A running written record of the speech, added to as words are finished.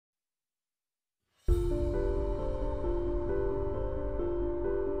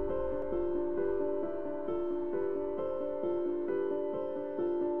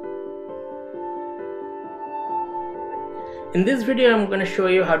In this video I'm going to show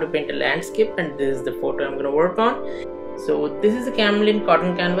you how to paint a landscape, and this is the photo I'm going to work on. So this is a camelin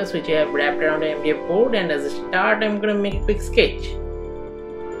cotton canvas which I have wrapped around an MDF board, and as a start I'm going to make a quick sketch.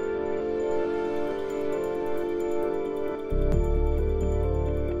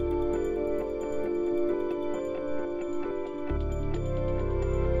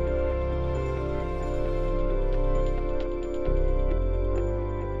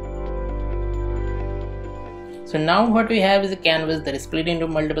 So now what we have is a canvas that is split into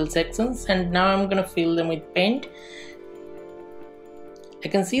multiple sections, and now I'm gonna fill them with paint. I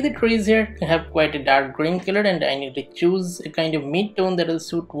can see the trees here have quite a dark green color, and I need to choose a kind of mid-tone that will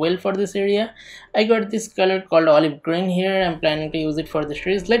suit well for this area. I got this color called olive green here. I'm planning to use it for the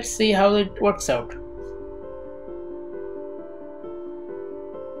trees. Let's see how it works out.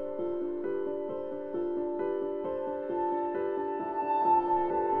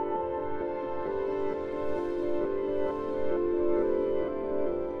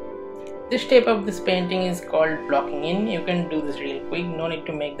 This step of this painting is called blocking in. You can do this real quick, no need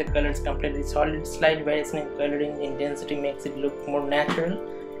to make the colors completely solid. Slight variation in coloring intensity makes it look more natural.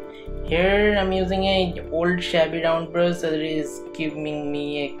 Here I'm using a old shabby round brush that is giving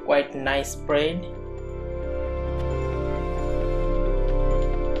me a quite nice spread.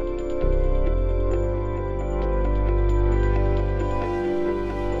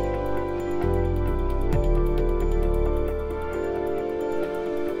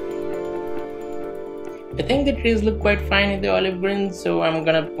 I think the trees look quite fine in the olive green, so I'm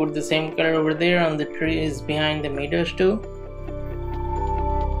gonna put the same color over there on the trees behind the meadows too.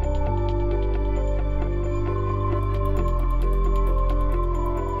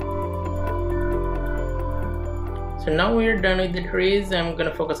 So now we're done with the trees. I'm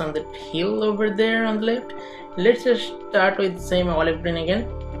gonna focus on the hill over there on the left. Let's just start with the same olive green again.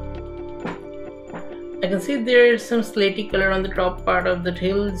 I can see there is some slaty color on the top part of the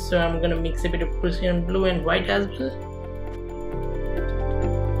hill, so I'm gonna mix a bit of Prussian blue and white as well.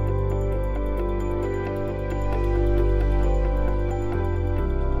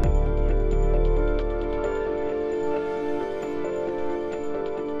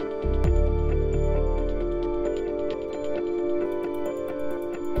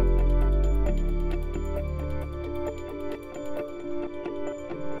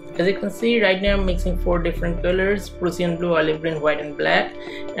 As you can see, right now I'm mixing 4 different colors: Prussian blue, olive green, white and black,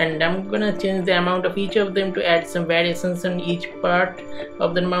 and I'm gonna change the amount of each of them to add some variations on each part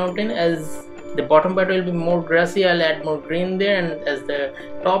of the mountain. As the bottom part will be more grassy, I'll add more green there, and as the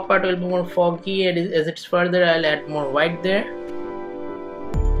top part will be more foggy, and as it's further I'll add more white there.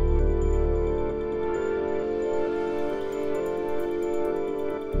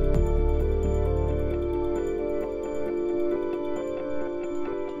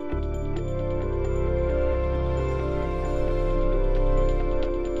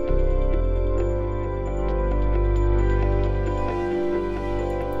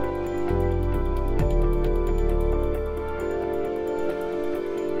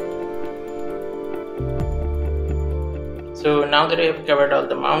 So now that we have covered all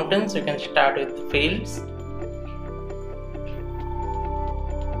the mountains, we can start with the fields.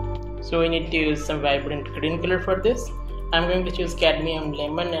 So we need to use some vibrant green color for this. I'm going to choose cadmium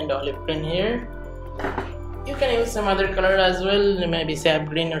lemon and olive green here. You can use some other color as well, maybe sap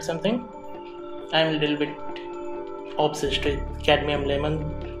green or something. I'm a little bit obsessed with cadmium lemon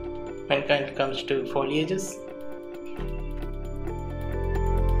when it comes to foliages.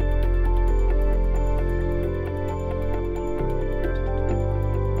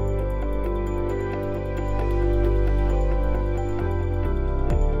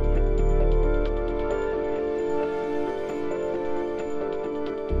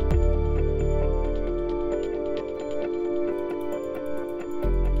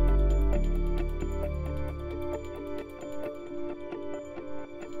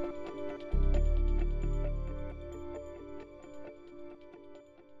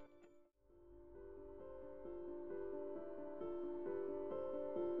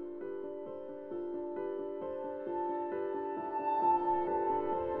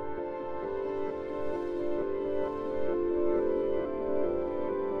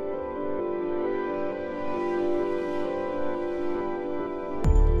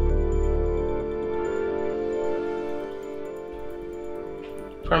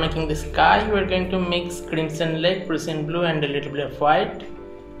 For making the sky, we are going to mix crimson lake, Prussian blue and a little bit of white.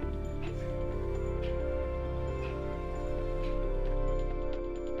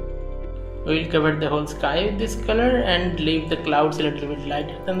 We will cover the whole sky with this color and leave the clouds a little bit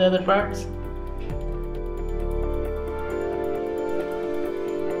lighter than the other parts.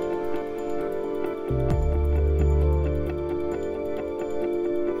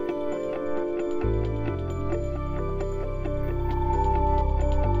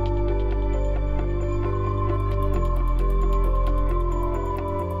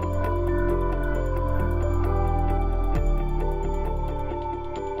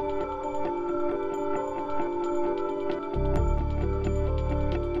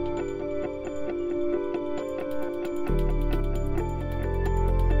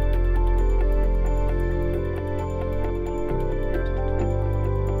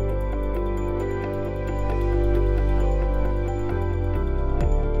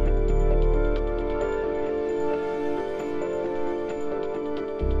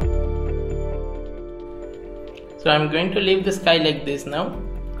 So I'm going to leave the sky like this now.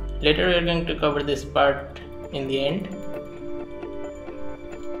 Later we are going to cover this part in the end.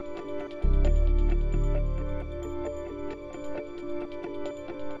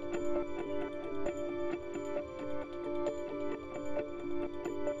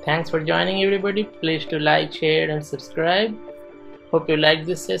 Thanks for joining everybody. Please to like, share and subscribe. Hope you liked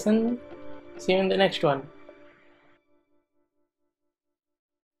this session. See you in the next one.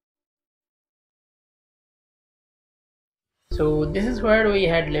 So this is where we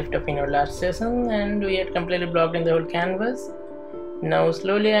had left off in our last session, and we had completely blocked in the whole canvas. Now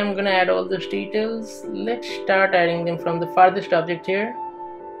slowly I'm gonna add all those details. Let's start adding them from the farthest object here,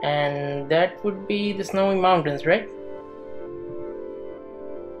 and that would be the snowy mountains, right?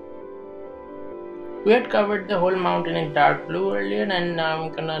 We had covered the whole mountain in dark blue earlier, and now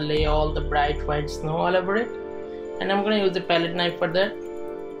I'm gonna lay all the bright white snow all over it, and I'm gonna use the palette knife for that.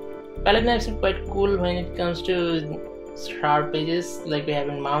 Palette knives are quite cool when it comes to sharp edges like we have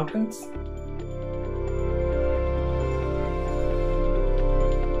in mountains.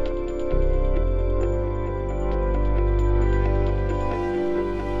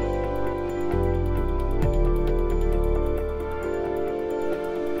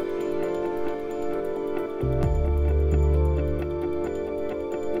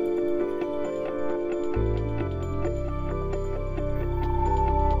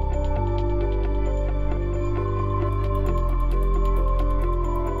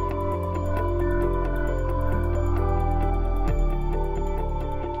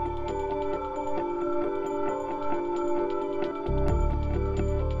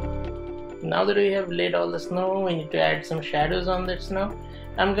 Now that we have laid all the snow, we need to add some shadows on that snow.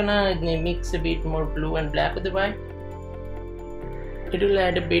 I'm gonna mix a bit more blue and black with the white. It will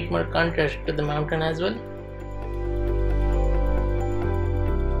add a bit more contrast to the mountain as well.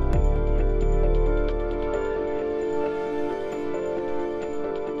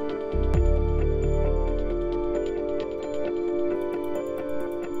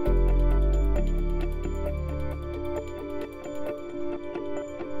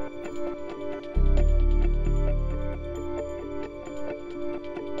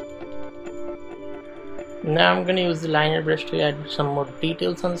 Now I'm going to use the liner brush to add some more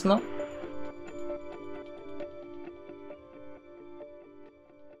details on the snow.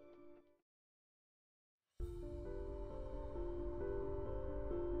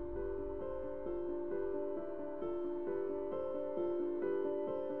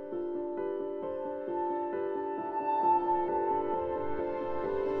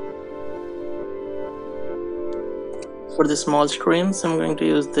 For the small streams, I'm going to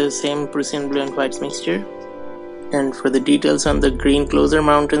use the same Prussian blue and whites mixture. And for the details on the green closer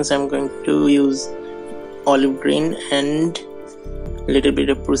mountains, I'm going to use olive green and a little bit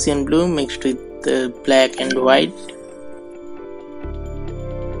of Prussian blue mixed with the black and white.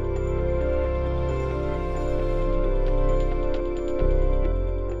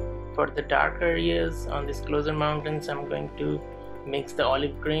 For the dark areas on these closer mountains, I'm going to mix the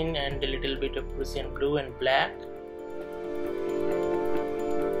olive green and a little bit of Prussian blue and black.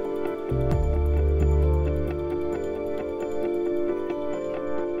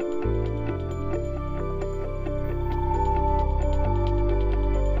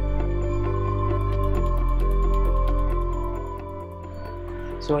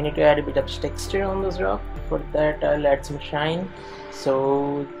 So we need to add a bit of texture on those rocks. For that I'll add some shine.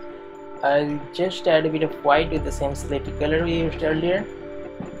 So I'll just add a bit of white with the same slaty color we used earlier.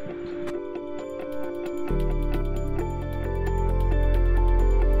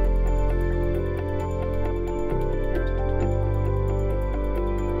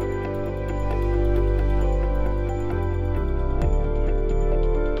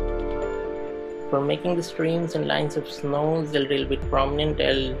 For making the streams and lines of snows a little bit prominent,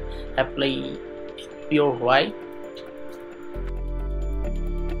 I'll apply pure white.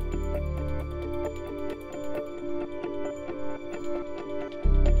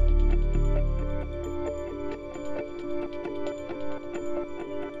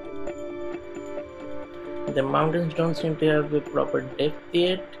 The mountains don't seem to have a proper depth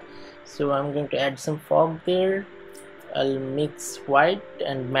yet, so I'm going to add some fog there. I'll mix white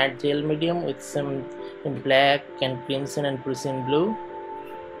and matte gel medium with some black and crimson and Prussian blue.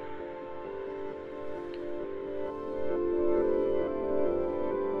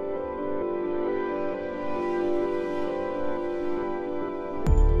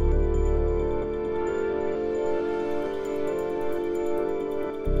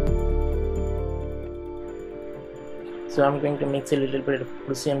 So I'm going to mix a little bit of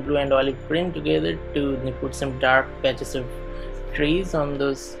Prussian blue and olive green together to put some dark patches of trees on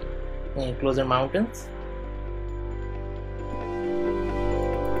those closer mountains.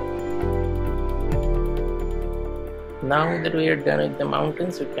 Now that we are done with the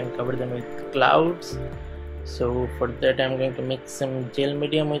mountains, we can cover them with clouds. So for that I'm going to mix some gel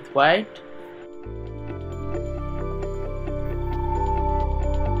medium with white.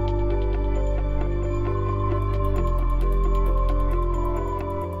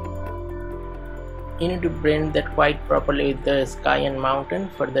 You need to blend that white properly with the sky and mountain.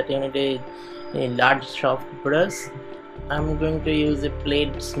 For that you need a large soft brush. I'm going to use a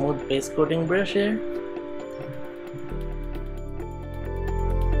plate smooth base coating brush here.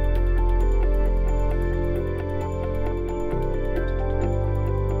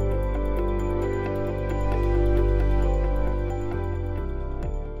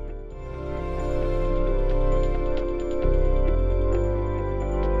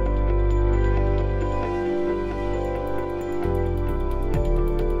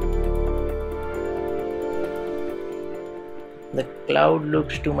 The cloud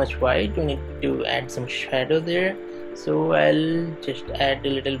looks too much white, we need to add some shadow there, so I'll just add a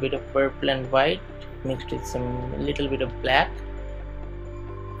little bit of purple and white mixed with some little bit of black.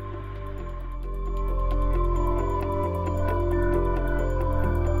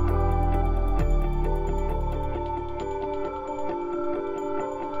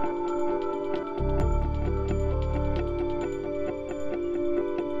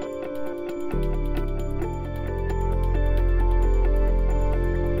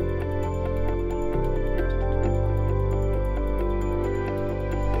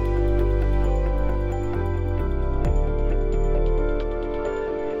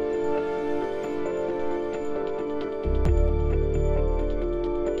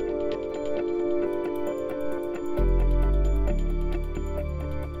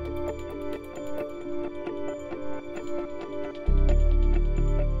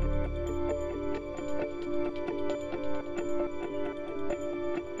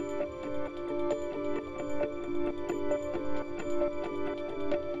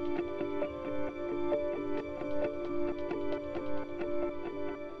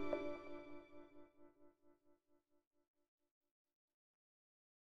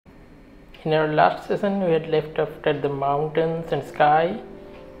 In our last session we had left after the mountains and sky.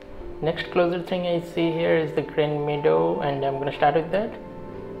 Next closer thing I see here is the green meadow, and I'm gonna start with that.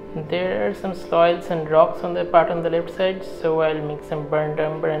 There are some soils and rocks on the part on the left side, so I'll mix some burnt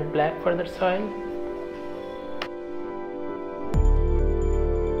umber and black for the soil.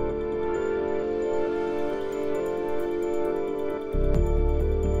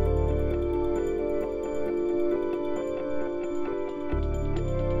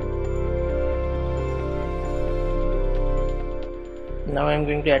 Now I'm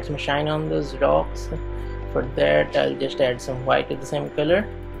going to add some shine on those rocks. For that I'll just add some white with the same color.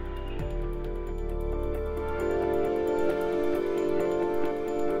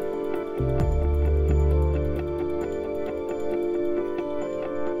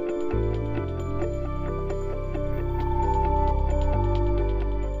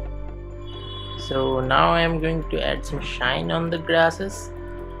 So now I am going to add some shine on the grasses.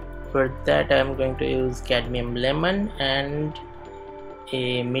 For that I am going to use cadmium lemon and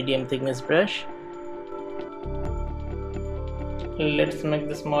a medium thickness brush. Let's make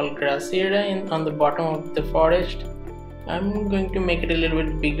the small grass area on the bottom of the forest. I'm going to make it a little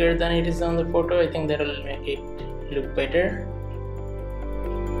bit bigger than it is on the photo. I think that will make it look better.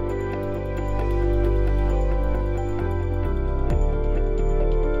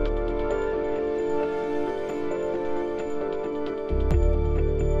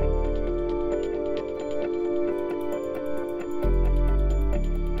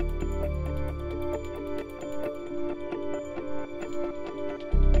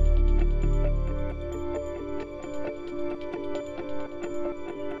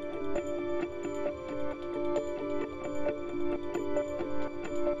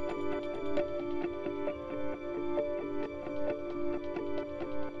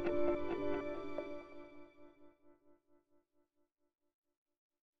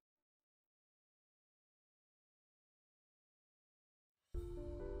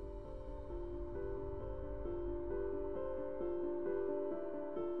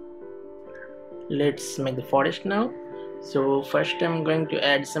 Let's make the forest now. So first I'm going to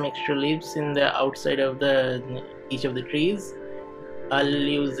add some extra leaves in the outside of each of the trees. I'll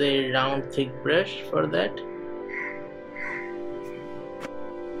use a round thick brush for that.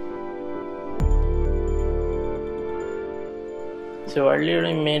 So earlier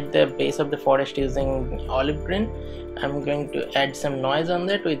I made the base of the forest using olive green. I'm going to add some noise on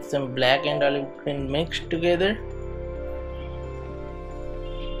that with some black and olive green mixed together.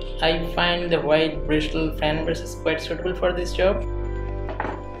 I find the white Bristol fan brush is quite suitable for this job.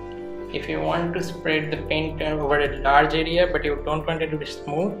 If you want to spread the paint over a large area but you don't want it to be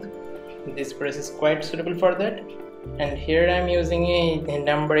smooth, this brush is quite suitable for that. And here I am using a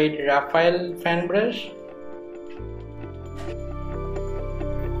number 8 Raphael fan brush.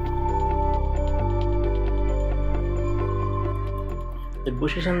 The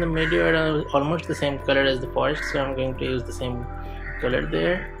bushes and the meadow are almost the same color as the forest, so I'm going to use the same color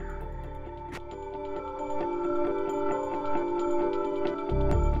there.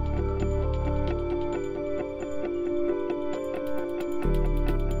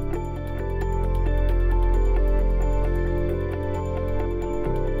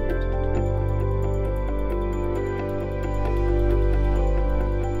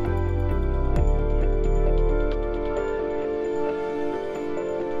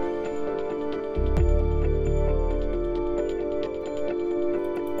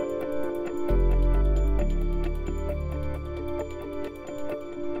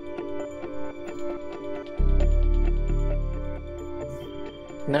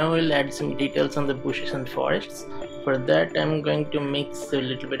 Now we'll add some details on the bushes and forests. For that I'm going to mix a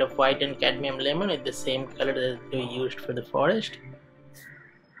little bit of white and cadmium lemon with the same color that we used for the forest.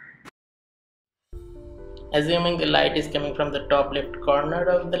 Assuming the light is coming from the top left corner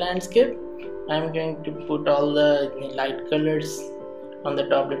of the landscape, I'm going to put all the light colors on the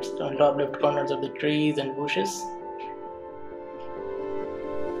top left corners of the trees and bushes.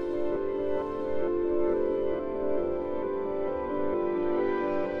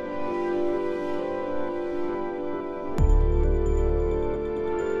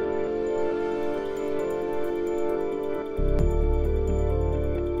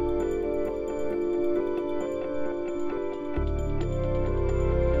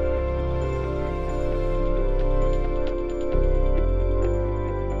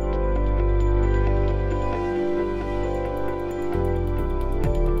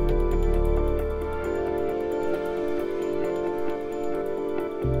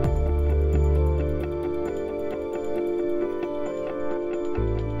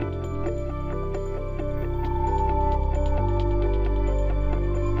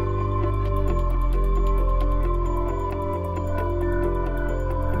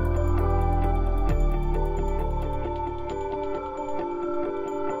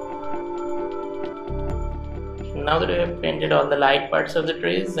 Now that we have painted all the light parts of the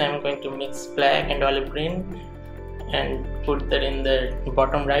trees, I am going to mix black and olive green and put that in the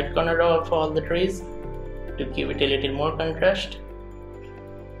bottom right corner of all the trees to give it a little more contrast.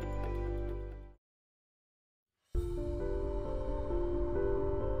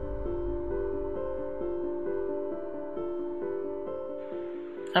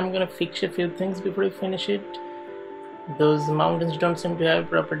 I'm gonna fix a few things before I finish it. Those mountains don't seem to have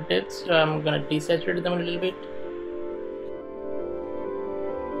proper depth, so I'm gonna desaturate them a little bit.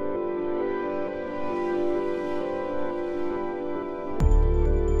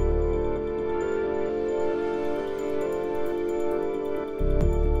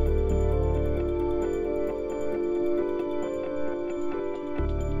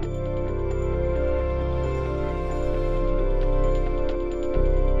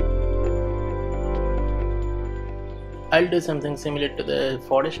 I'll do something similar to the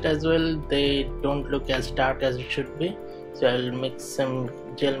forest as well. They don't look as dark as it should be, so I'll mix some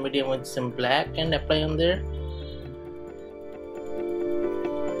gel medium with some black and apply on there.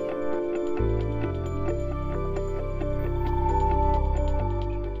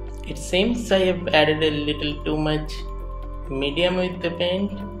 It seems I have added a little too much medium with the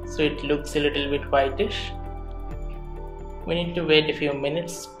paint, so it looks a little bit whitish. We need to wait a few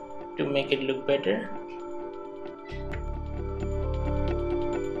minutes to make it look better.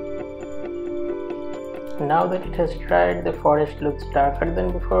 Now that it has dried, the forest looks darker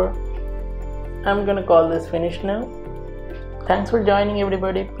than before. I'm gonna call this finished now. Thanks for joining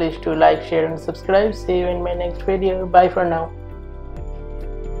everybody. Please do like, share and subscribe. See you in my next video. Bye for now.